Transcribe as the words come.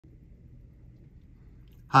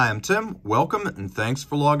Hi, I'm Tim. Welcome and thanks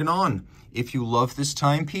for logging on. If you love this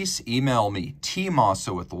timepiece, email me,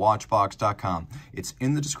 tmosso@thewatchbox.com. It's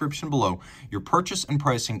in the description below. Your purchase and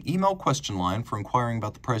pricing email question line for inquiring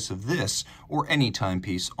about the price of this or any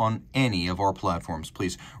timepiece on any of our platforms.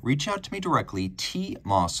 Please reach out to me directly,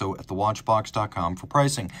 tmosso@thewatchbox.com for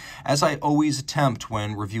pricing. As I always attempt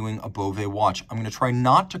when reviewing a Bovet watch, I'm going to try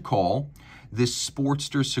not to call this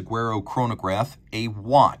Sportster Saguaro Chronograph a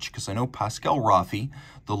watch, because I know Pascal Raffi,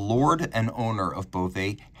 the lord and owner of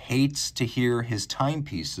Bovet, hates to hear his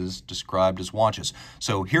timepieces described as watches.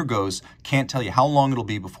 So here goes. Can't tell you how long it'll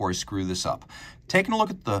be before I screw this up. Taking a look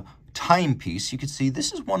at the timepiece, you can see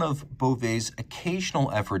this is one of Bovet's occasional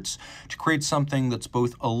efforts to create something that's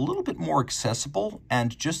both a little bit more accessible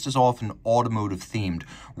and just as often automotive themed.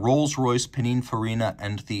 Rolls-Royce, Pininfarina,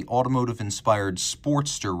 and the automotive-inspired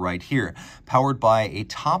Sportster right here. Powered by a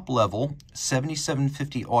top-level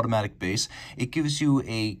 7750 automatic base, it gives you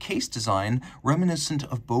a case design reminiscent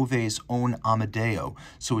of Bovet's own Amadeo.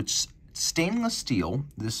 So it's stainless steel.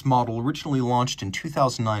 This model originally launched in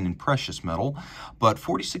 2009 in precious metal, but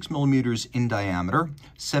 46 millimeters in diameter,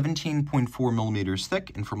 17.4 millimeters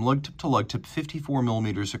thick, and from lug tip to lug tip, 54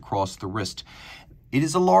 millimeters across the wrist. It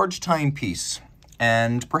is a large timepiece,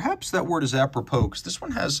 and perhaps that word is apropos because this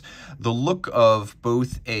one has the look of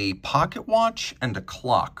both a pocket watch and a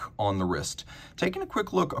clock on the wrist. Taking a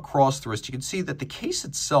quick look across the wrist, you can see that the case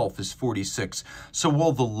itself is 46. So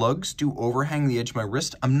while the lugs do overhang the edge of my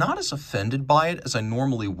wrist, I'm not as offended by it as I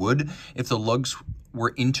normally would if the lugs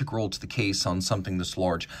were integral to the case on something this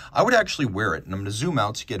large. I would actually wear it, and I'm going to zoom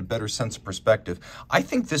out to get a better sense of perspective. I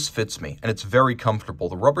think this fits me, and it's very comfortable.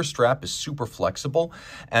 The rubber strap is super flexible,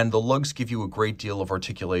 and the lugs give you a great deal of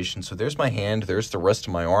articulation. So there's my hand, there's the rest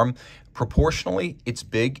of my arm. Proportionally, it's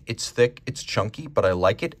big, it's thick, it's chunky, but I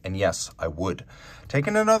like it, and yes, I would.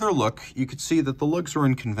 Taking another look, you can see that the lugs are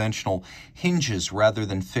in conventional hinges rather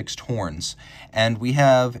than fixed horns. And we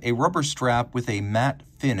have a rubber strap with a matte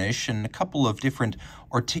finish and a couple of different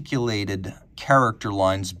articulated character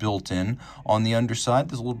lines built in. On the underside,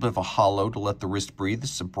 there's a little bit of a hollow to let the wrist breathe.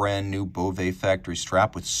 This is a brand new Bovet factory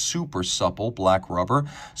strap with super supple black rubber.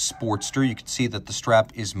 Sportster, you can see that the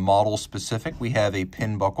strap is model specific. We have a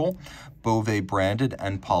pin buckle, Bovet branded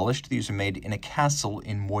and polished. These are made in a castle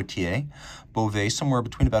in Moitié. Bovet, somewhere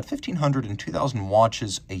between about 1,500 and 2,000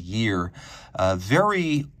 watches a year. A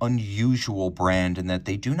very unusual brand in that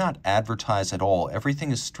they do not advertise at all.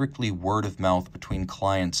 Everything is strictly word of mouth between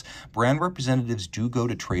clients. Brand representatives do go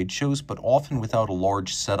to trade shows, but often without a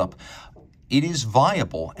large setup. It is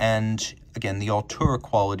viable, and again, the auteur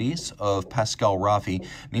qualities of Pascal Raffi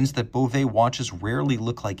means that Bovet watches rarely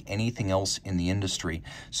look like anything else in the industry.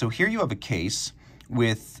 So here you have a case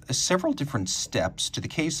with several different steps to the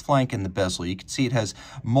case flank and the bezel. You can see it has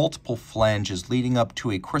multiple flanges leading up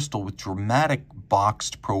to a crystal with dramatic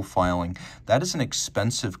boxed profiling. That is an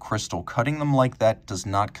expensive crystal. Cutting them like that does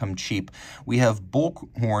not come cheap. We have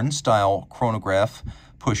bullhorn style chronograph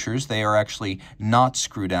pushers. They are actually not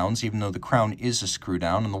screw downs, even though the crown is a screw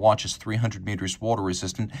down and the watch is 300 meters water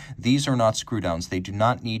resistant. These are not screw downs. They do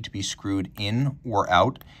not need to be screwed in or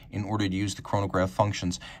out in order to use the chronograph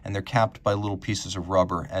functions, and they're capped by little pieces of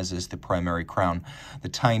rubber, as is the primary crown. The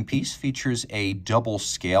timepiece features a double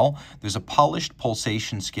scale. There's a polished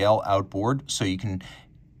pulsation scale outboard, so you can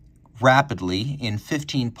rapidly, in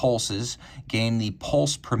 15 pulses, gain the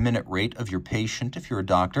pulse per minute rate of your patient if you're a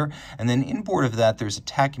doctor. And then inboard of that, there's a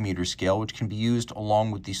tachymeter scale, which can be used along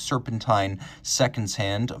with the serpentine seconds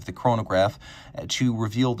hand of the chronograph to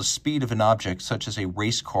reveal the speed of an object, such as a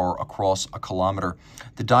race car across a kilometer.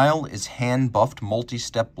 The dial is hand-buffed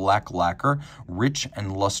multi-step black lacquer, rich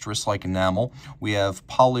and lustrous like enamel. We have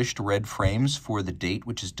polished red frames for the date,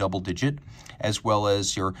 which is double-digit, as well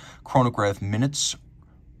as your chronograph minutes,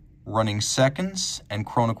 running seconds, and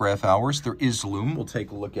chronograph hours. There is lume. We'll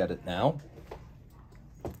take a look at it now.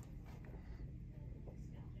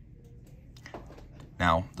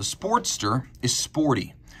 Now, the Sportster is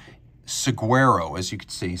sporty. Saguaro, as you can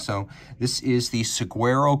see. So this is the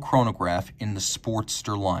Saguaro Chronograph in the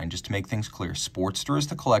Sportster line. Just to make things clear, Sportster is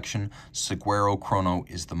the collection, Saguaro Chrono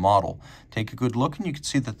is the model. Take a good look and you can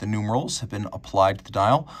see that the numerals have been applied to the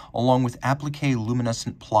dial, along with applique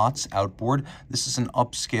luminescent plots outboard. This is an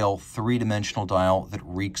upscale three-dimensional dial that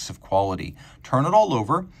reeks of quality. Turn it all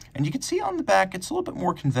over, and you can see on the back it's a little bit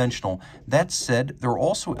more conventional. That said, there are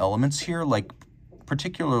also elements here, like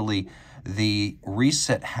particularly the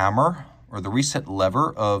reset hammer or the reset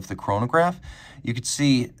lever of the chronograph. You can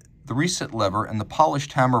see the reset lever and the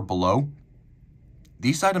polished hammer below.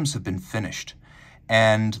 These items have been finished,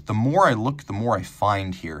 And the more I look, the more I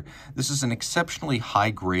find here. This is an exceptionally high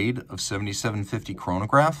grade of 7750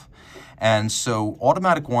 chronograph. And so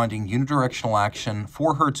automatic winding, unidirectional action,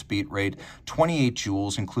 4 Hertz beat rate, 28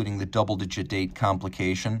 joules, including the double-digit date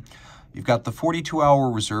complication. You've got the 42-hour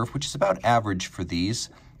reserve, which is about average for these.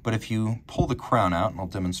 But if you pull the crown out, and I'll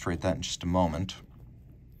demonstrate that in just a moment,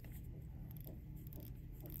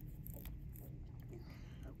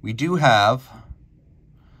 we do have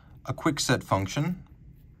a quick set function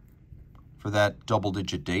for that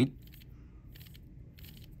double-digit date,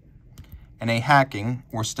 and a hacking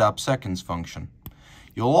or stop seconds function.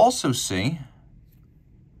 You'll also see,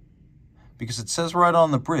 because it says right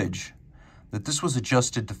on the bridge, that this was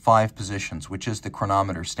adjusted to 5 positions, which is the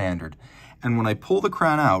chronometer standard. And when I pull the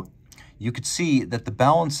crown out, you could see that the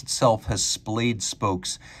balance itself has splayed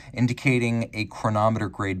spokes, indicating a chronometer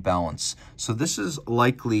grade balance. So this is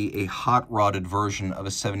likely a hot-rodded version of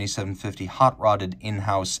a 7750, hot-rodded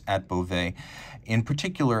in-house at Bovet. In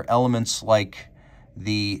particular, elements like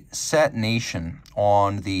the satination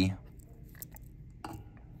on the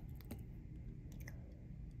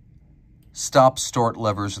stop-start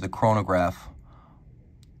levers of the chronograph,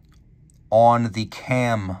 on the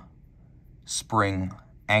cam spring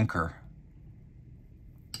anchor,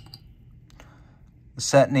 the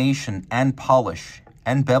satination and polish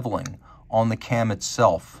and beveling on the cam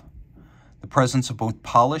itself, the presence of both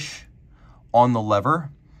polish on the lever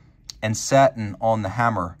and satin on the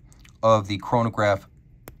hammer of the chronograph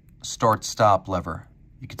start-stop lever.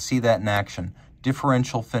 You can see that in action.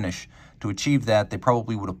 Differential finish. To achieve that, they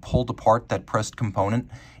probably would have pulled apart that pressed component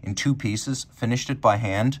in 2 pieces, finished it by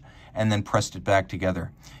hand, and then pressed it back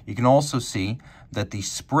together. You can also see that the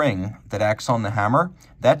spring that acts on the hammer,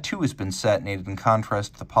 that too has been satinated in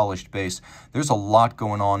contrast to the polished base. There's a lot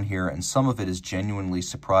going on here, and some of it is genuinely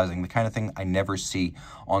surprising, the kind of thing I never see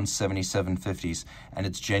on 7750s, and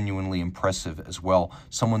it's genuinely impressive as well.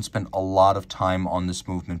 Someone spent a lot of time on this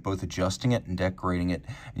movement, both adjusting it and decorating it.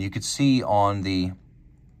 And you could see on the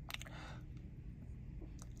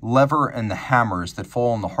lever and the hammers that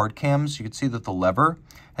fall on the hard cams, you can see that the lever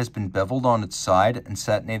has been beveled on its side and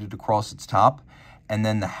satinated across its top, and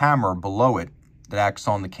then the hammer below it that acts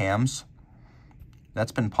on the cams,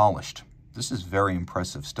 that's been polished. This is very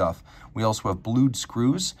impressive stuff. We also have blued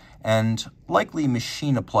screws and likely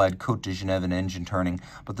machine-applied Côte de Genève and engine turning,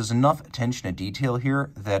 but there's enough attention to detail here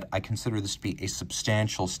that I consider this to be a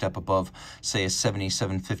substantial step above, say, a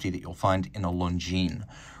 7750 that you'll find in a Longines.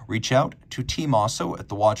 Reach out to Team Mosso at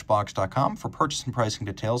thewatchbox.com for purchase and pricing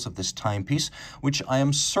details of this timepiece, which I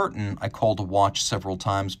am certain I called a watch several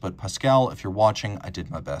times, but Pascal, if you're watching, I did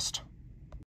my best.